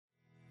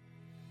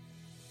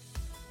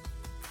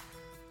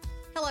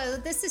Hello,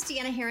 this is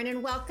Deanna Herron,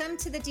 and welcome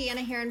to the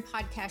Deanna Herron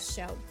Podcast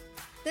Show.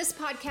 This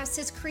podcast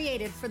is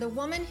created for the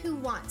woman who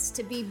wants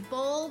to be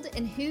bold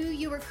in who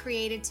you were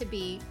created to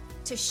be,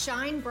 to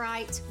shine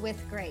bright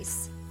with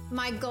grace.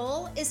 My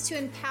goal is to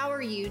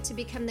empower you to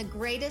become the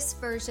greatest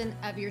version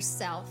of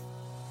yourself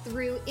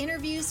through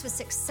interviews with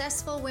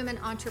successful women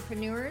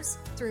entrepreneurs,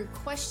 through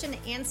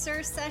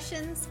question-answer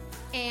sessions,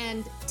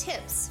 and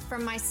tips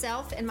from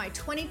myself and my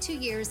 22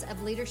 years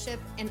of leadership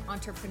and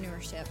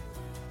entrepreneurship.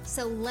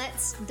 So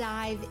let's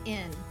dive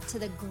in to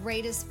the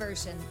greatest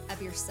version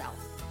of yourself.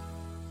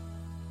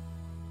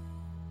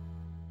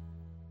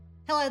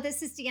 Hello,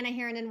 this is Deanna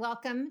Herron, and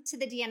welcome to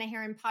the Deanna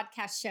Herron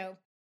Podcast Show.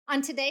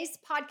 On today's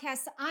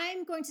podcast,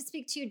 I'm going to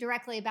speak to you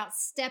directly about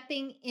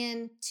stepping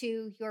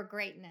into your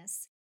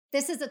greatness.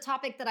 This is a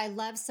topic that I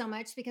love so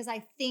much because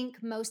I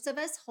think most of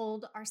us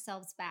hold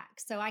ourselves back.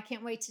 So I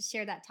can't wait to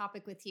share that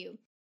topic with you.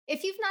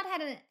 If you've not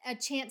had a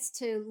chance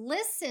to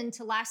listen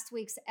to last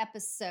week's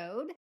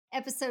episode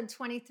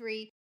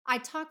 23, I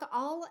talk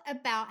all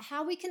about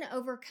how we can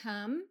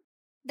overcome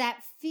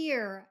that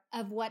fear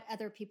of what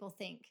other people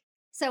think.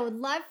 So I would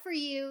love for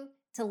you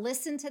to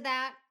listen to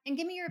that and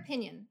give me your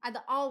opinion. I'd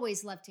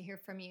always love to hear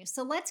from you.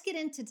 So let's get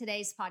into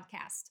today's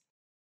podcast.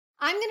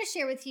 I'm going to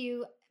share with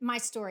you my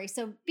story.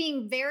 So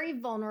being very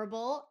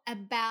vulnerable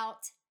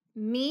about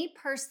me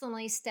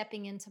personally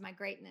stepping into my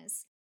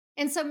greatness.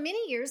 And so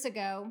many years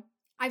ago,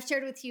 I've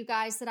shared with you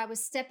guys that I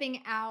was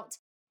stepping out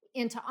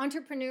into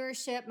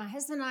entrepreneurship. My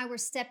husband and I were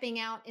stepping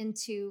out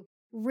into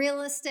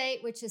real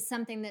estate, which is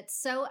something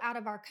that's so out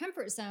of our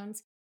comfort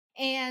zones.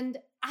 And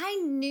I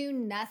knew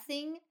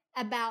nothing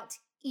about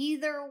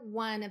either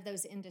one of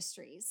those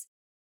industries.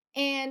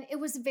 And it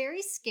was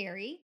very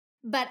scary,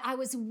 but I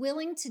was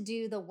willing to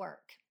do the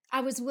work. I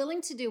was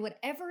willing to do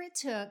whatever it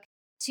took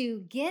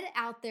to get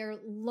out there,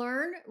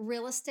 learn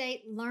real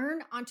estate,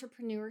 learn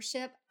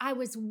entrepreneurship. I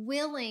was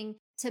willing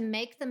to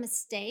make the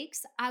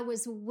mistakes. I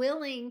was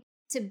willing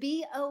to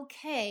be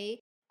okay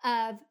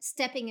of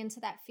stepping into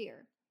that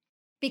fear.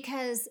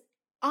 Because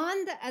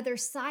on the other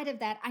side of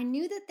that, I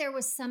knew that there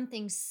was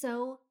something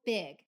so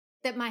big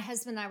that my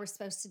husband and I were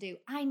supposed to do.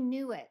 I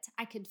knew it.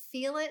 I could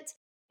feel it.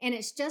 And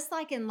it's just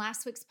like in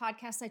last week's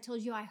podcast, I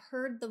told you I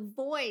heard the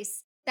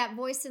voice, that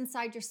voice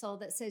inside your soul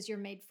that says you're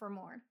made for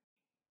more.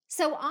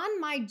 So on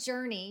my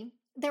journey,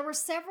 there were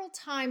several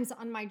times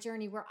on my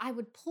journey where I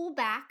would pull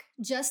back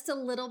just a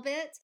little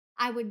bit.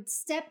 I would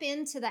step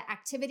into the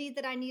activity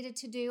that I needed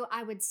to do.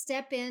 I would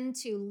step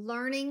into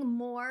learning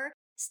more,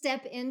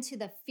 step into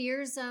the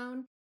fear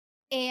zone.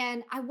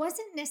 And I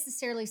wasn't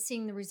necessarily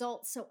seeing the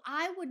results. So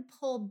I would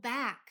pull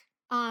back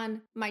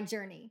on my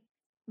journey.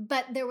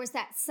 But there was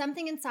that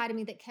something inside of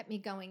me that kept me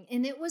going.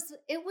 And it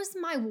was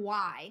my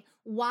why.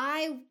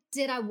 Why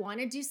did I want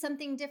to do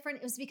something different?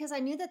 It was because I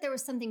knew that there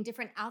was something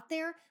different out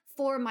there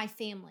for my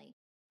family.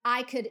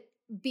 I could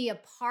be a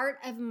part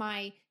of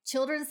my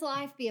children's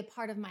life, be a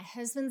part of my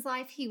husband's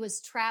life. He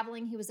was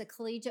traveling. He was a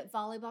collegiate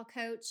volleyball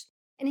coach,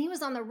 and he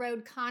was on the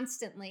road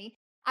constantly.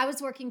 I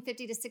was working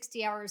 50 to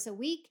 60 hours a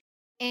week,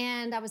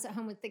 and I was at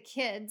home with the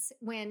kids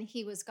when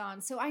he was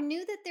gone. So I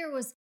knew that there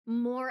was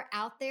more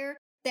out there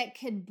that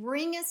could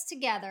bring us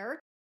together,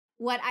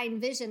 what I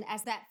envisioned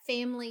as that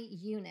family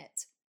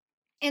unit.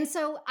 And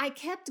so I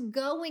kept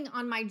going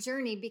on my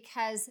journey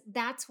because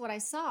that's what I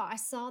saw. I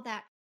saw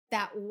that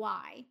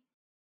why.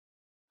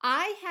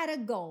 I had a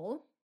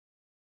goal,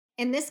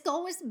 and this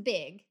goal was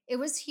big. It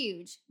was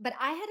huge, but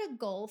I had a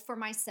goal for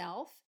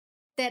myself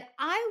that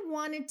I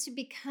wanted to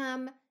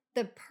become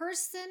the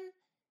person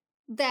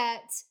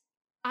that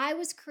I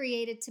was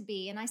created to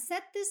be. And I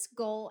set this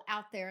goal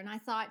out there, and I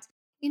thought,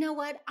 you know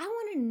what? I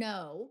want to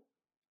know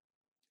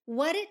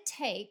what it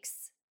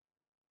takes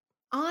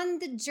on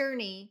the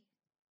journey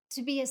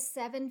to be a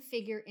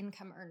seven-figure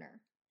income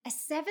earner. A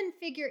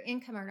seven-figure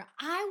income earner.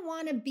 I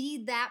want to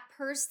be that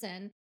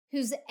person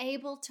who's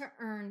able to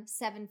earn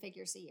seven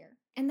figures a year.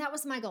 And that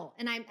was my goal.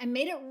 And I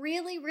made it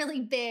really,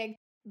 really big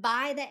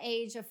by the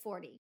age of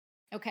 40.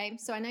 Okay,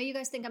 so I know you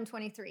guys think I'm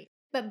 23,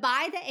 but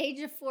by the age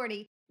of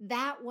 40,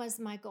 that was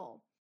my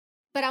goal.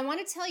 But I want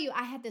to tell you,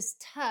 I had this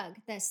tug,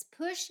 this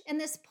push and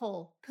this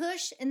pull.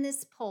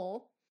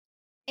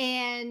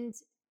 And,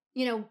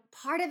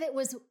 part of it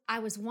was I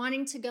was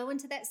wanting to go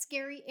into that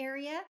scary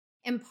area.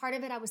 And part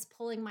of it, I was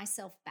pulling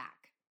myself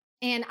back.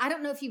 And I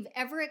don't know if you've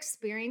ever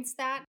experienced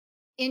that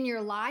in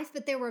your life,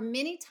 but there were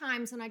many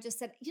times when I just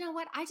said, you know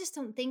what? I just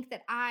don't think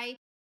that I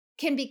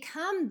can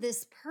become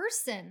this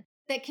person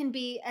that can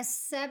be a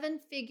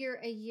seven-figure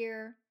a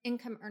year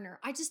income earner.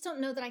 I just don't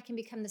know that I can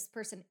become this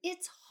person.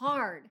 It's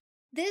hard.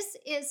 This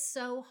is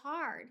so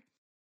hard.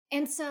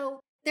 And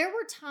so there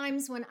were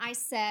times when I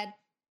said,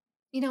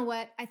 you know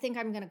what? I think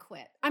I'm going to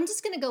quit. I'm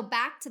just going to go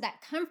back to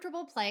that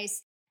comfortable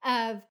place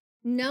of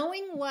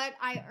knowing what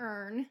I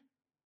earn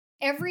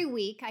every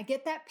week. I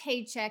get that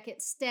paycheck.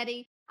 It's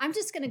steady. I'm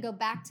just going to go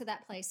back to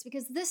that place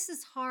because this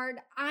is hard.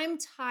 I'm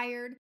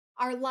tired.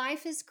 Our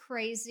life is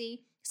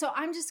crazy. So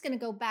I'm just going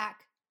to go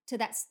back to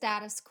that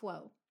status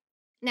quo.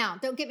 Now,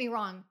 don't get me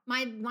wrong.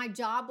 My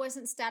job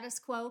wasn't status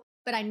quo,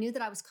 but I knew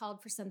that I was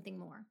called for something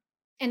more.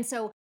 And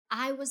so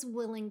I was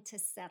willing to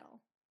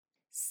settle.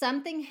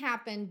 Something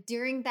happened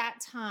during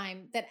that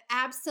time that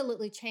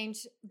absolutely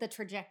changed the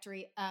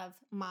trajectory of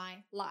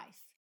my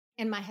life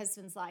and my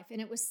husband's life.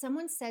 And it was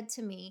someone said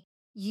to me,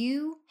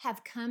 "You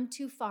have come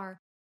too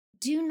far.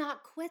 Do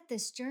not quit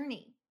this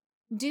journey.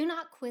 Do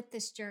not quit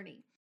this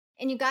journey."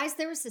 And you guys,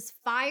 there was this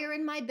fire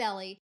in my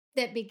belly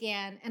that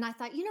began. And I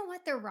thought, you know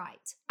what? They're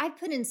right. I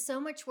put in so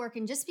much work.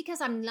 And just because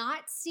I'm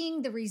not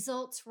seeing the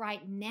results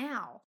right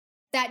now,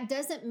 that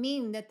doesn't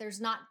mean that there's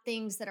not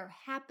things that are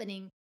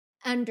happening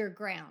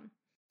underground.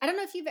 I don't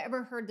know if you've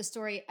ever heard the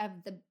story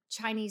of the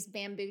Chinese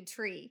bamboo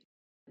tree.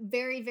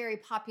 Very, very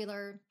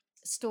popular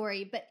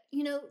story. But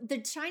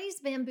the Chinese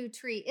bamboo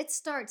tree, it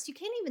starts, you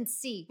can't even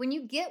see. When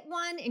you get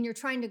one and you're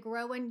trying to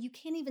grow one, you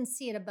can't even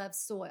see it above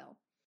soil.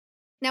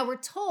 Now we're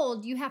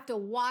told you have to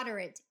water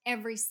it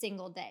every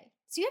single day.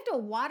 So you have to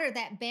water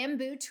that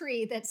bamboo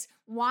tree that's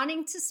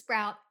wanting to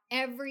sprout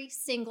every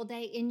single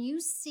day. And you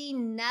see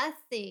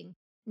nothing,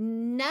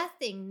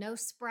 no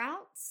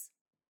sprouts,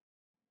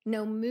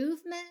 no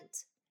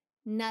movement,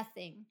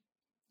 nothing.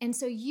 And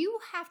so you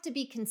have to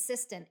be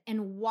consistent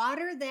and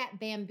water that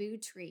bamboo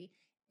tree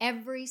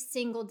every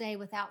single day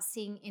without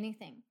seeing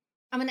anything.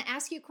 I'm going to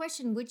ask you a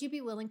question. Would you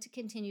be willing to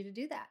continue to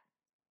do that?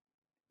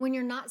 When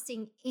you're not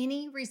seeing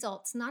any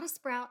results, not a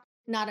sprout,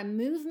 not a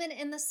movement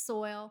in the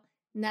soil,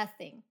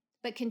 nothing,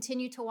 but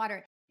continue to water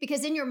it.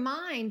 Because in your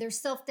mind, there's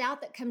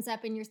self-doubt that comes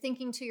up and you're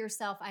thinking to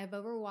yourself, I have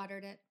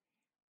overwatered it,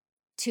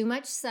 too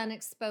much sun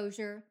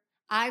exposure,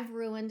 I've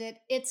ruined it,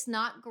 it's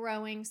not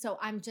growing, so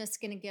I'm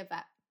just going to give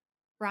up,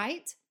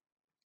 right?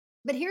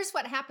 But here's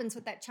what happens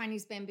with that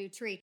Chinese bamboo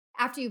tree.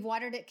 After you've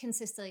watered it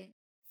consistently,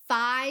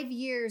 5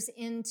 years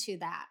into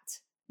that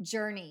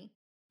journey,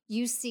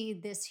 you see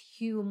this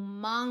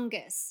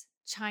humongous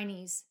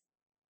Chinese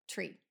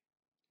tree.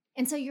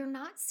 And so you're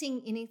not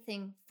seeing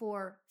anything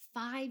for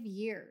 5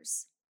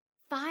 years.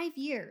 5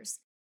 years.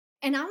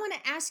 And I want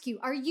to ask you,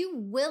 are you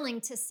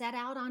willing to set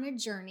out on a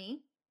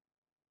journey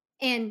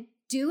and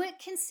do it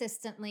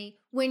consistently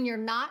when you're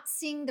not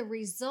seeing the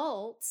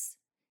results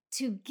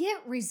to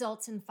get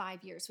results in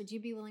 5 years? Would you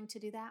be willing to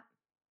do that?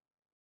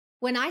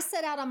 When I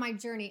set out on my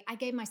journey, I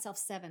gave myself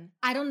 7.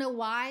 I don't know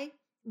why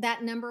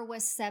that number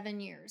was 7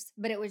 years,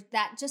 but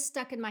that just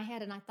stuck in my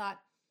head. And I thought,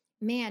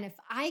 man, if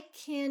I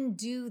can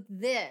do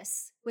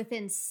this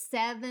within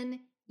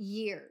 7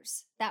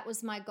 years, that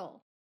was my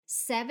goal.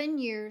 7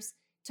 years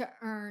to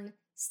earn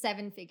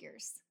 7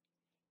 figures.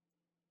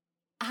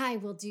 I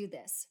will do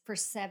this for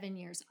 7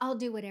 years. I'll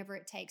do whatever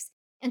it takes.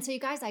 And so you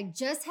guys, I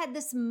just had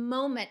this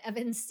moment of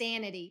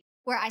insanity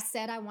where I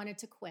said I wanted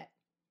to quit,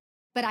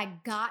 but I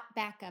got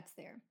back up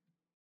there.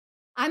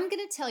 I'm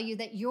going to tell you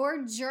that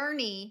your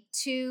journey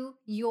to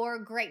your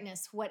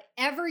greatness,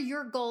 whatever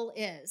your goal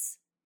is,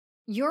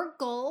 your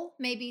goal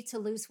may be to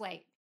lose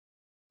weight.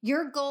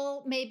 Your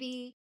goal may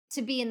be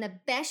to be in the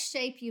best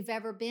shape you've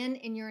ever been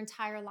in your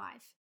entire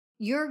life.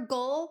 Your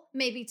goal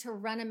may be to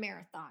run a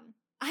marathon.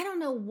 I don't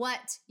know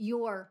what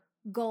your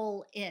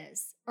goal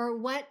is or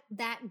what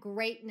that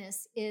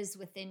greatness is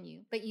within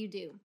you, but you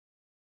do.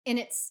 And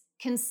it's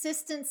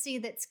consistency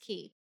that's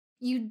key.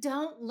 You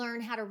don't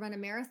learn how to run a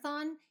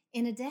marathon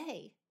in a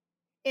day.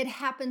 It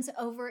happens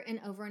over and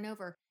over and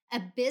over.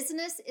 A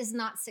business is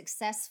not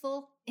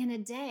successful in a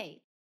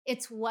day.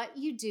 It's what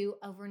you do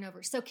over and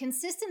over. So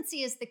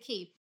consistency is the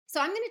key. So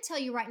I'm going to tell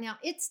you right now,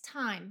 it's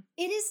time.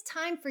 It is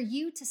time for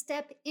you to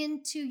step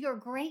into your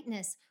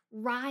greatness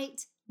right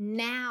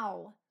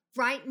now.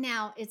 Right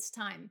now, it's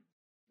time.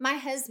 My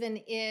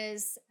husband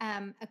is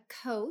a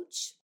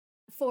coach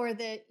for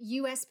the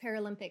U.S.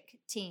 Paralympic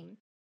team,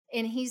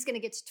 and he's going to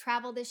get to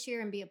travel this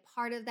year and be a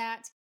part of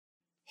that.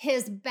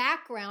 His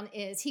background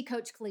is he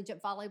coached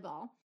collegiate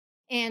volleyball.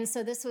 And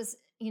so this was,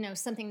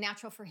 something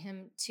natural for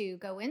him to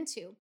go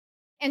into.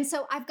 And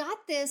so I've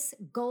got this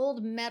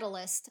gold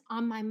medalist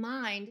on my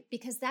mind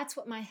because that's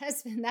what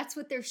that's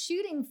what they're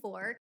shooting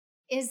for,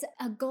 is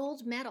a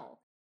gold medal.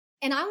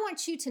 And I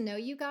want you to know,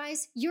 you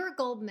guys, you're a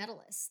gold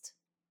medalist.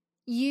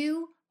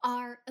 You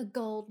are a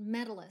gold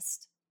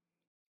medalist.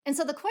 And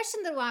so the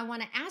question that I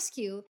want to ask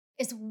you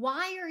is,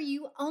 why are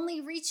you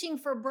only reaching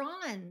for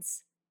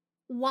bronze?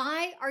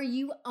 Why are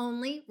you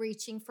only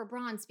reaching for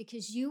bronze?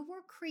 Because you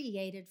were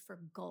created for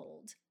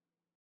gold.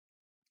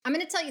 I'm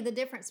going to tell you the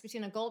difference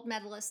between a gold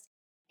medalist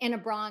and a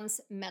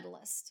bronze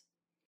medalist.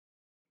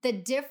 The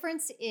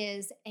difference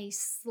is a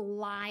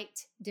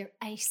slight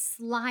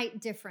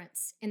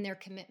difference in their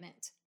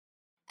commitment,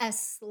 a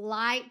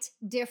slight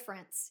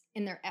difference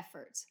in their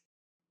effort.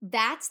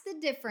 That's the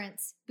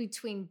difference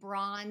between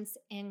bronze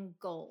and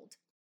gold.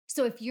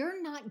 So if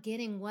you're not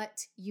getting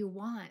what you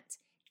want,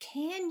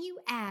 can you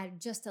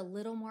add just a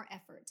little more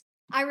effort?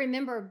 I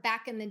remember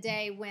back in the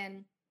day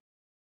when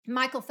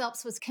Michael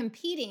Phelps was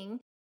competing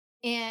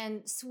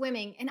in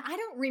swimming, and I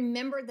don't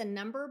remember the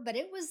number, but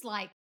it was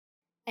like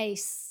a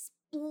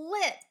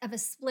split of a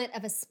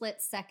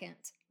split second.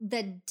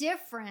 The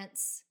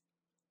difference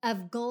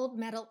of gold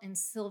medal and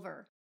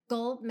silver,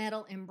 gold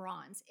medal and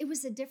bronze. It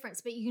was a difference,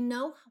 but you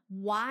know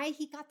why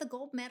he got the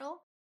gold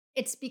medal?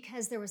 It's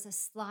because there was a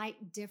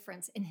slight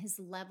difference in his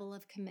level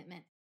of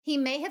commitment. He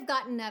may have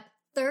gotten up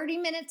 30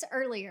 minutes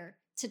earlier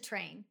to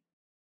train.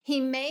 He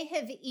may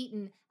have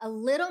eaten a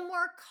little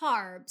more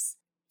carbs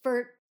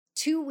for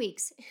 2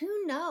 weeks.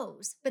 Who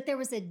knows? But there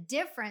was a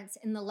difference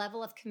in the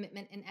level of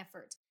commitment and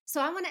effort.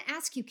 So I want to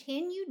ask you,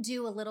 can you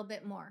do a little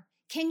bit more?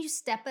 Can you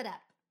step it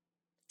up?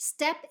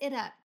 Step it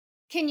up.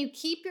 Can you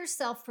keep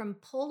yourself from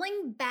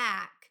pulling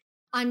back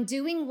on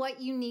doing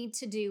what you need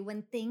to do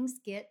when things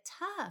get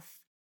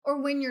tough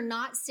or when you're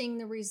not seeing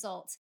the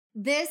results?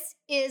 This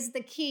is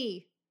the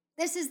key.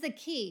 This is the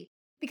key.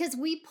 Because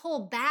we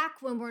pull back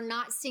when we're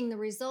not seeing the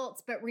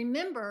results. But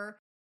remember,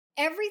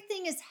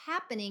 everything is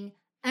happening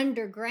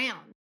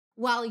underground.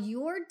 While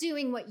you're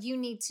doing what you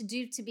need to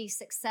do to be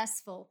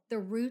successful, the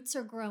roots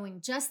are growing,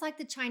 just like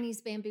the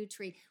Chinese bamboo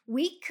tree.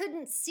 We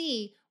couldn't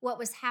see what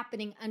was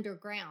happening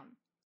underground,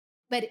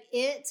 but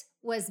it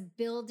was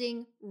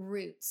building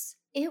roots.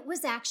 It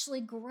was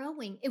actually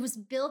growing. It was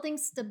building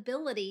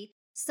stability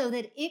so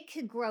that it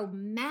could grow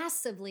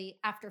massively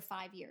after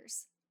 5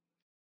 years.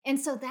 And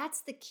so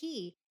that's the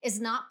key, is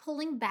not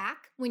pulling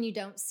back when you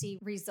don't see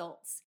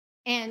results.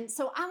 And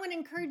so I want to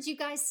encourage you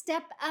guys,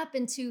 step up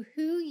into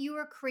who you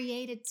are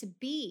created to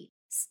be.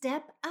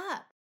 Step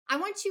up. I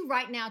want you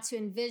right now to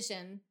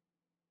envision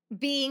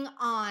being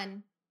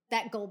on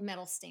that gold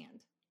medal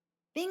stand,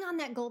 being on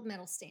that gold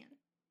medal stand.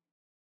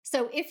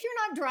 So if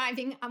you're not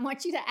driving, I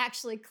want you to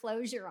actually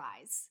close your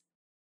eyes.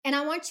 And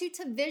I want you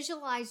to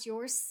visualize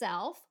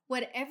yourself,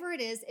 whatever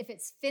it is, if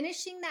it's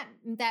finishing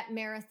that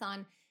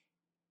marathon.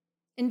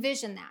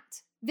 Envision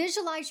that.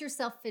 Visualize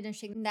yourself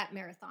finishing that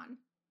marathon.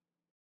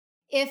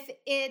 If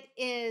it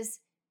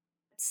is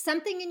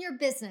something in your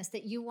business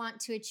that you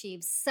want to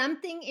achieve,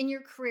 something in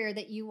your career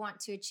that you want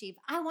to achieve,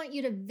 I want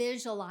you to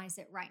visualize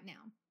it right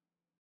now.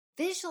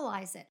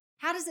 Visualize it.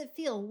 How does it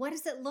feel? What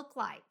does it look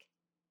like?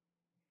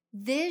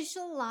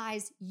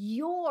 Visualize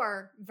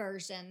your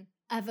version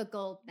of a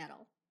gold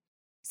medal.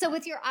 So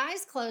with your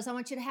eyes closed, I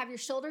want you to have your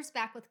shoulders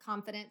back with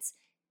confidence,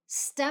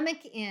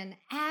 stomach in,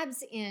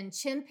 abs in,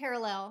 chin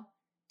parallel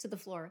to the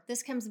floor.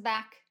 This comes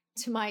back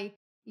to my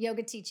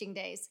yoga teaching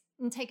days.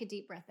 And take a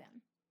deep breath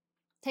in.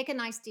 Take a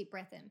nice deep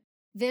breath in.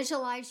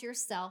 Visualize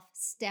yourself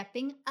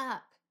stepping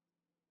up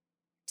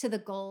to the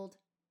gold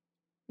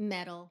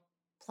medal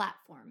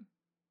platform.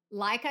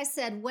 Like I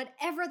said,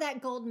 whatever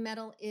that gold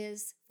medal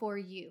is for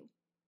you,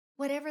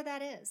 whatever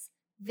that is,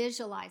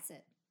 visualize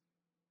it.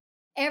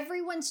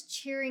 Everyone's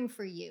cheering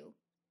for you.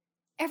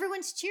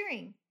 Everyone's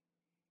cheering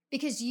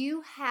because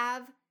you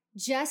have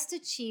just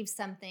achieved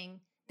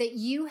something that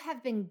you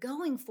have been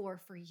going for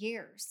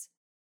years.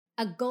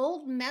 A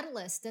gold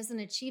medalist doesn't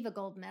achieve a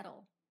gold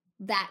medal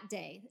that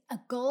day. A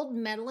gold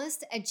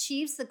medalist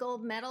achieves the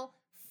gold medal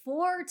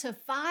 4 to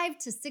 5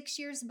 to 6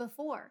 years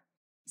before.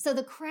 So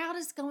the crowd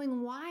is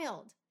going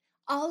wild.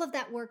 All of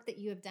that work that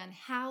you have done,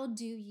 how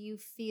do you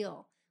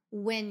feel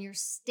when you're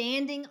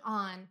standing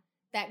on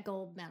that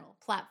gold medal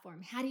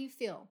platform? How do you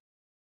feel?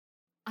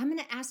 I'm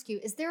going to ask you,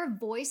 is there a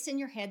voice in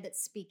your head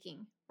that's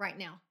speaking right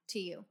now to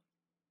you?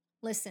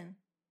 Listen.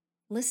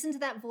 Listen to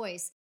that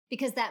voice,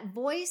 because that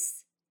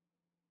voice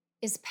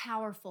is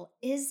powerful.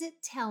 Is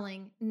it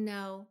telling,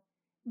 no,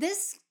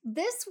 this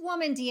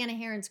woman, Deanna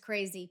Herron's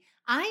crazy.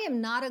 I am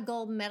not a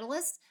gold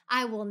medalist.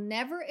 I will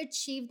never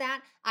achieve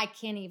that. I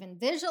can't even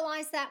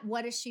visualize that.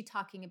 What is she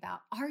talking about?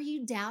 Are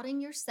you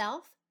doubting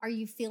yourself? Are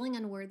you feeling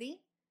unworthy?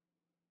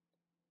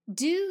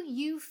 Do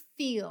you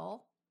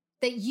feel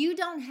that you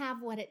don't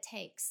have what it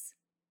takes?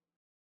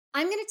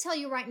 I'm going to tell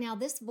you right now,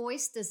 this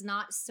voice does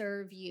not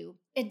serve you.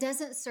 It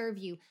doesn't serve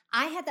you.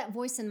 I had that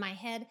voice in my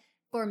head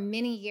for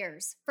many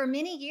years.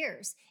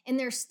 And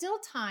there's still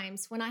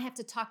times when I have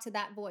to talk to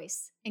that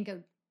voice and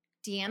go,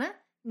 Deanna,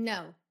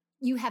 no,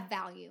 you have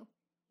value.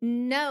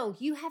 No,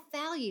 you have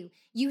value.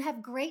 You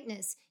have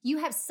greatness. You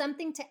have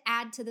something to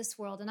add to this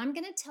world. And I'm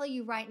going to tell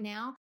you right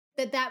now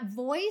that that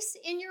voice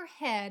in your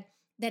head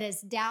that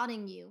is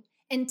doubting you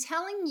and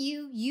telling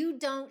you you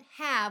don't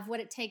have what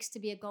it takes to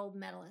be a gold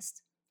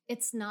medalist,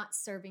 it's not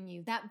serving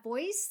you. That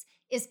voice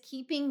is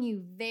keeping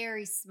you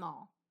very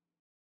small,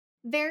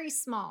 very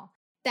small.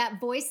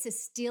 That voice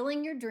is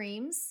stealing your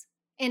dreams,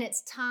 and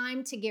it's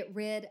time to get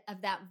rid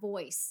of that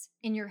voice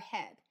in your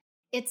head.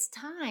 It's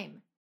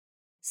time.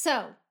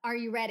 So, are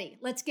you ready?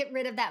 Let's get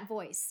rid of that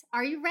voice.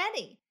 Are you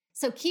ready?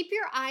 So keep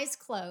your eyes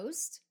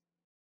closed.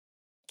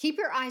 Keep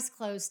your eyes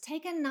closed.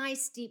 Take a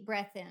nice deep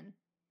breath in.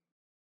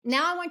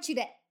 Now I want you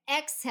to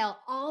exhale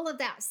all of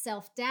that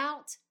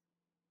self-doubt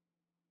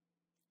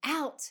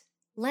out.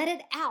 Let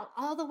it out,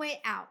 all the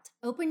way out.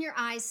 Open your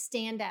eyes,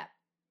 stand up.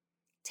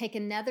 Take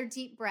another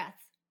deep breath.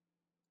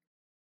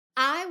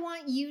 I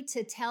want you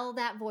to tell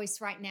that voice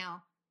right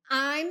now,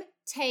 I'm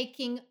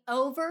taking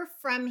over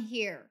from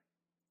here.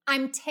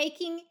 I'm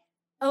taking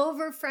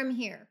over from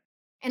here.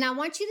 And I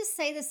want you to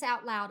say this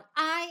out loud.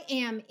 I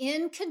am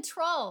in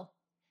control.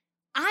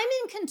 I'm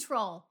in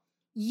control.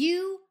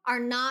 You are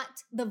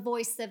not the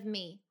voice of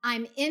me.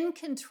 I'm in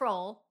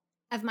control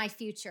of my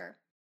future.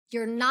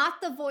 You're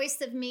not the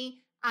voice of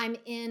me. I'm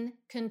in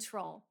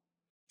control.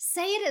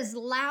 Say it as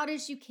loud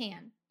as you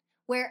can,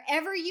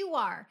 wherever you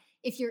are.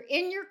 If you're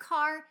in your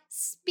car,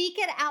 speak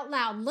it out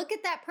loud. Look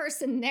at that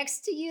person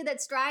next to you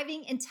that's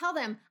driving and tell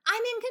them,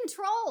 I'm in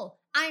control.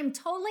 I am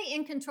totally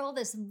in control.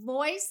 This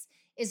voice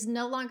is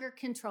no longer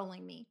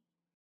controlling me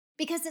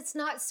because it's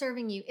not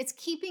serving you. It's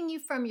keeping you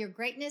from your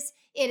greatness.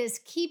 It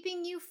is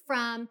keeping you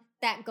from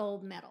that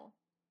gold medal.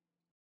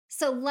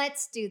 So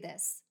let's do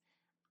this.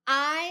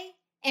 I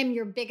am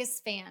your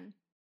biggest fan.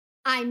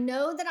 I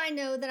know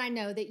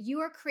that you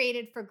are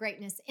created for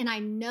greatness. And I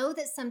know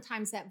that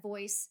sometimes that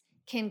voice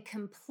can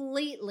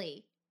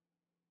completely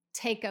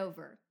take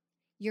over.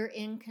 You're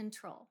in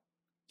control.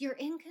 You're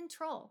in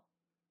control.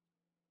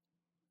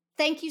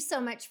 Thank you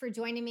so much for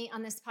joining me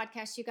on this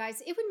podcast, you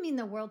guys. It would mean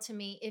the world to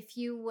me if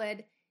you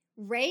would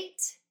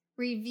rate,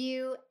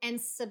 review, and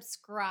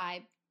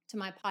subscribe to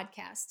my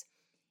podcast.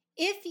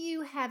 If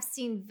you have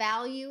seen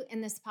value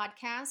in this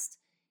podcast,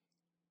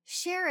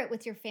 share it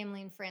with your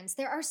family and friends.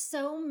 There are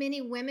so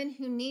many women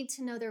who need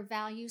to know their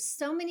values,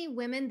 so many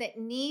women that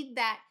need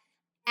that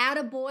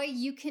attaboy,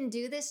 you can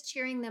do this,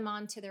 cheering them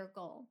on to their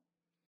goal.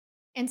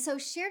 And so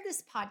share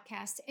this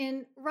podcast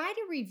and write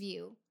a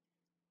review.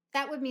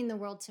 That would mean the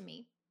world to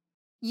me.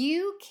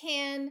 You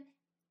can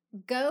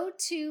go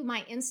to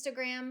my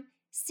Instagram,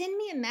 send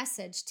me a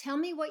message, tell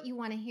me what you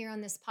want to hear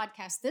on this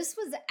podcast. This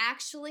was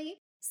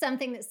actually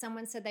something that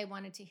someone said they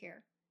wanted to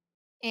hear.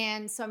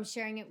 And so I'm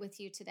sharing it with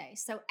you today.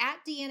 So at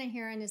Deanna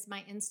Herron is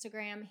my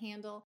Instagram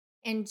handle,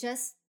 and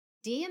just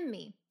DM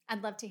me.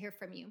 I'd love to hear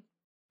from you.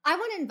 I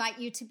want to invite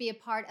you to be a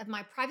part of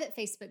my private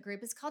Facebook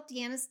group. It's called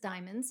Deanna's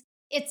Diamonds.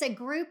 It's a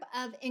group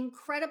of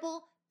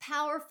incredible,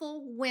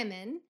 powerful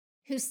women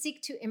who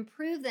seek to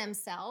improve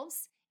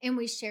themselves. And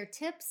we share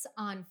tips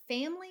on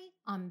family,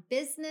 on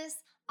business,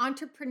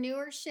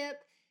 entrepreneurship,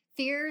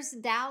 fears,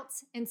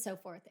 doubts, and so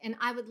forth. And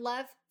I would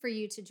love for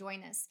you to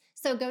join us.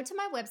 So go to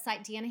my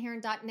website,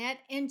 deannaherron.net,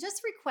 and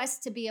just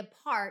request to be a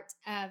part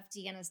of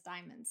Deanna's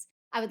Diamonds.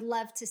 I would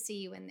love to see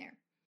you in there.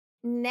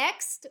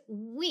 Next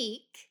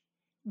week,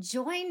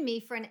 join me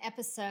for an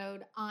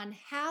episode on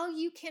how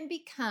you can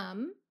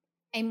become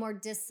a more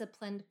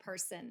disciplined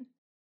person.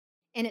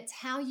 And it's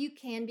how you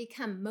can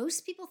become.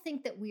 Most people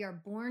think that we are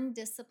born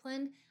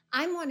disciplined.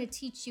 I want to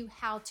teach you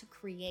how to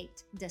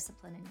create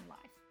discipline in your life.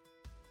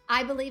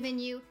 I believe in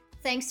you.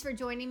 Thanks for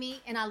joining me,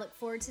 and I look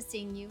forward to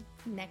seeing you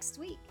next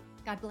week.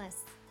 God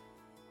bless.